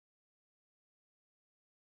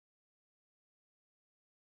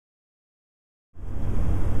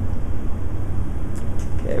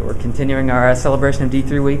continuing our celebration of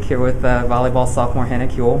D3 week here with volleyball sophomore Hannah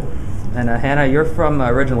Kuehl. And Hannah, you're from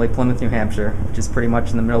originally Plymouth, New Hampshire, which is pretty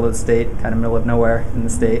much in the middle of the state, kind of middle of nowhere in the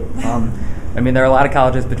state. I mean, there are a lot of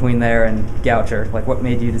colleges between there and Goucher. Like, what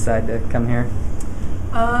made you decide to come here?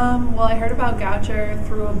 Well, I heard about Goucher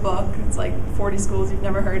through a book. It's like 40 schools you've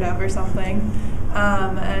never heard of or something.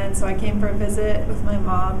 And so I came for a visit with my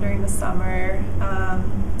mom during the summer.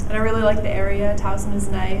 And I really like the area. Towson is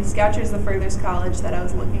nice. Goucher is the furthest college that I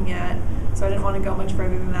was looking at, so I didn't want to go much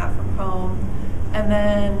further than that from home. And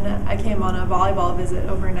then I came on a volleyball visit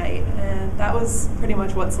overnight, and that was pretty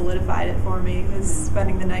much what solidified it for me, was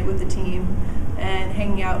spending the night with the team and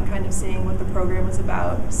hanging out and kind of seeing what the program was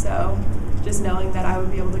about. So just knowing that I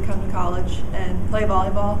would be able to come to college and play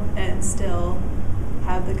volleyball and still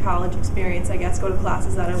have the college experience, I guess, go to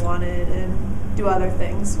classes that I wanted and do other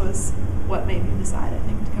things was what made me decide, I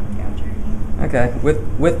think, to come to Goucher. Okay.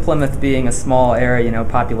 With Plymouth being a small area,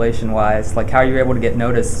 population-wise, like, how are you able to get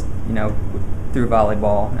noticed, through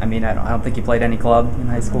volleyball? I mean, I don't think you played any club in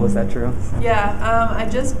high school. Is that true? Yeah, I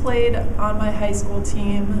just played on my high school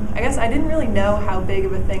team. I guess I didn't really know how big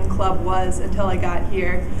of a thing club was until I got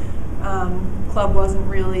here. Club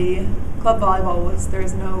volleyball there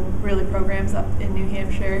was no really programs up in New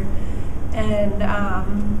Hampshire. And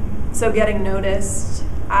so getting noticed,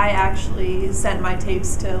 I actually sent my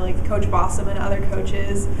tapes to like Coach Bossum and other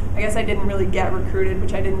coaches. I guess I didn't really get recruited,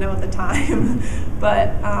 which I didn't know at the time.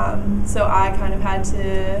 But so I kind of had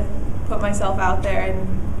to put myself out there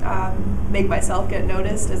and make myself get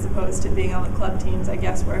noticed, as opposed to being on the club teams, I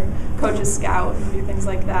guess, where coaches scout and do things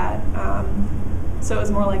like that. So it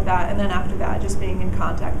was more like that. And then after that, just being in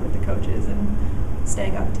contact with the coaches and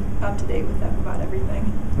staying up to date with them about everything.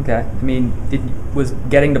 Okay. I mean, was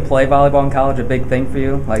getting to play volleyball in college a big thing for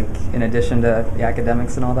you, like in addition to the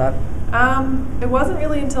academics and all that? It wasn't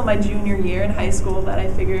really until my junior year in high school that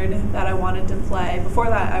I figured that I wanted to play. Before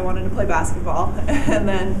that, I wanted to play basketball. And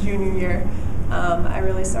then junior year, I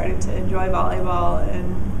really started to enjoy volleyball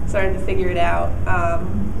and started to figure it out.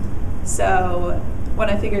 So when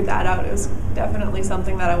I figured that out, it was definitely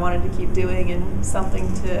something that I wanted to keep doing and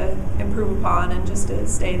something to improve upon, and just to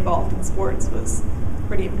stay involved in sports was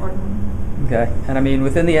pretty important. Okay. And I mean,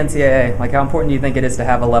 within the NCAA, like, how important do you think it is to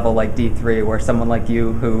have a level like D3 where someone like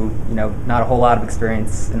you who, not a whole lot of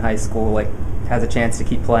experience in high school, like, has a chance to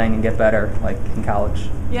keep playing and get better, like, in college?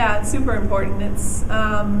 Yeah, it's super important. It's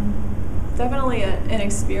definitely an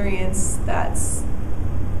experience that's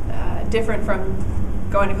different from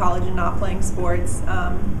going to college and not playing sports.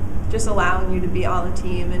 Just allowing you to be on the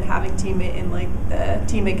team and having the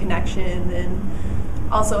teammate connection, and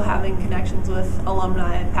also having connections with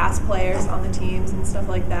alumni and past players on the teams and stuff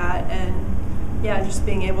like that. And yeah, just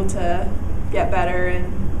being able to get better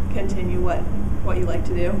and continue what you like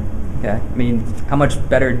to do. Okay. I mean, how much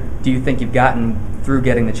better do you think you've gotten through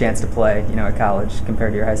getting the chance to play, at college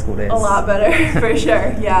compared to your high school days? A lot better, for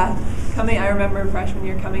sure. Yeah. I remember freshman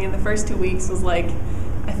year coming in, the first 2 weeks was like,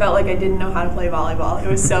 I felt like I didn't know how to play volleyball. It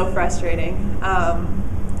was so frustrating.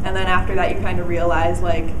 And then after that, you kind of realize,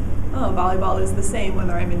 like, oh, volleyball is the same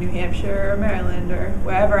whether I'm in New Hampshire or Maryland or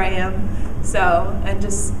wherever I am. So, and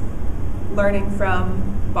just learning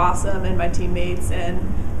from Bossum and my teammates and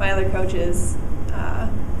my other coaches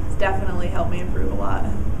has definitely helped me improve a lot.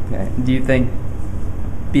 Okay. Do you think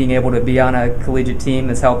being able to be on a collegiate team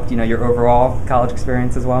has helped, your overall college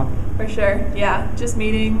experience as well? For sure, yeah. Just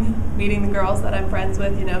meeting the girls that I'm friends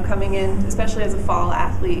with, coming in, especially as a fall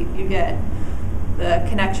athlete, you get the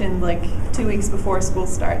connection like 2 weeks before school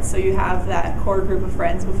starts. So you have that core group of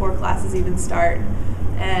friends before classes even start.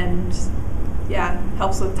 And yeah,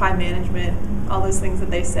 helps with time management, all those things that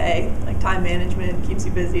they say, like time management keeps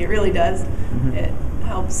you busy. It really does. Mm-hmm. It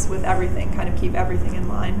helps with everything, kind of keep everything in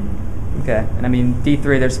line. Okay. And I mean,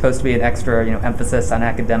 D3, there's supposed to be an extra, emphasis on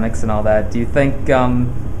academics and all that. Do you think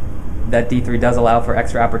that D3 does allow for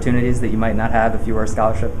extra opportunities that you might not have if you were a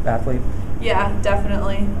scholarship athlete? Yeah,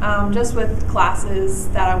 definitely. Just with classes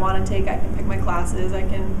that I want to take, I can pick my classes, I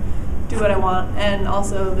can do what I want, and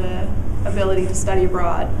also the ability to study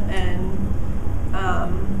abroad. And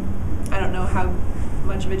I don't know how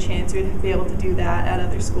much of a chance you would be able to do that at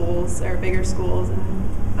other schools or bigger schools and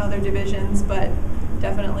other divisions, but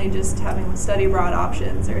definitely just having study abroad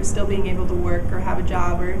options, or still being able to work or have a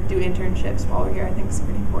job or do internships while we're here, I think is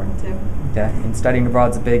pretty important too. Okay, and studying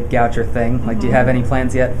abroad's a big Goucher thing. Like, do you have any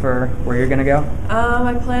plans yet for where you're going to go?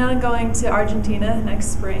 I plan on going to Argentina next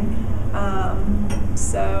spring.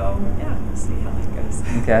 So yeah, we'll see how that goes.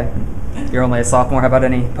 Okay. You're only a sophomore. How about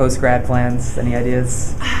any post-grad plans? Any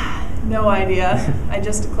ideas? No idea. I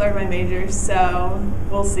just declared my major, so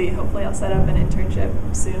we'll see. Hopefully I'll set up an internship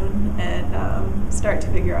soon and start to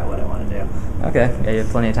figure out what I want to do. Okay, yeah, you have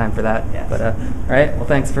plenty of time for that. Yes. But all right, well,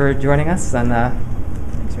 thanks for joining us, and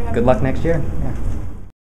Thanks for having me. good luck next year. Yeah.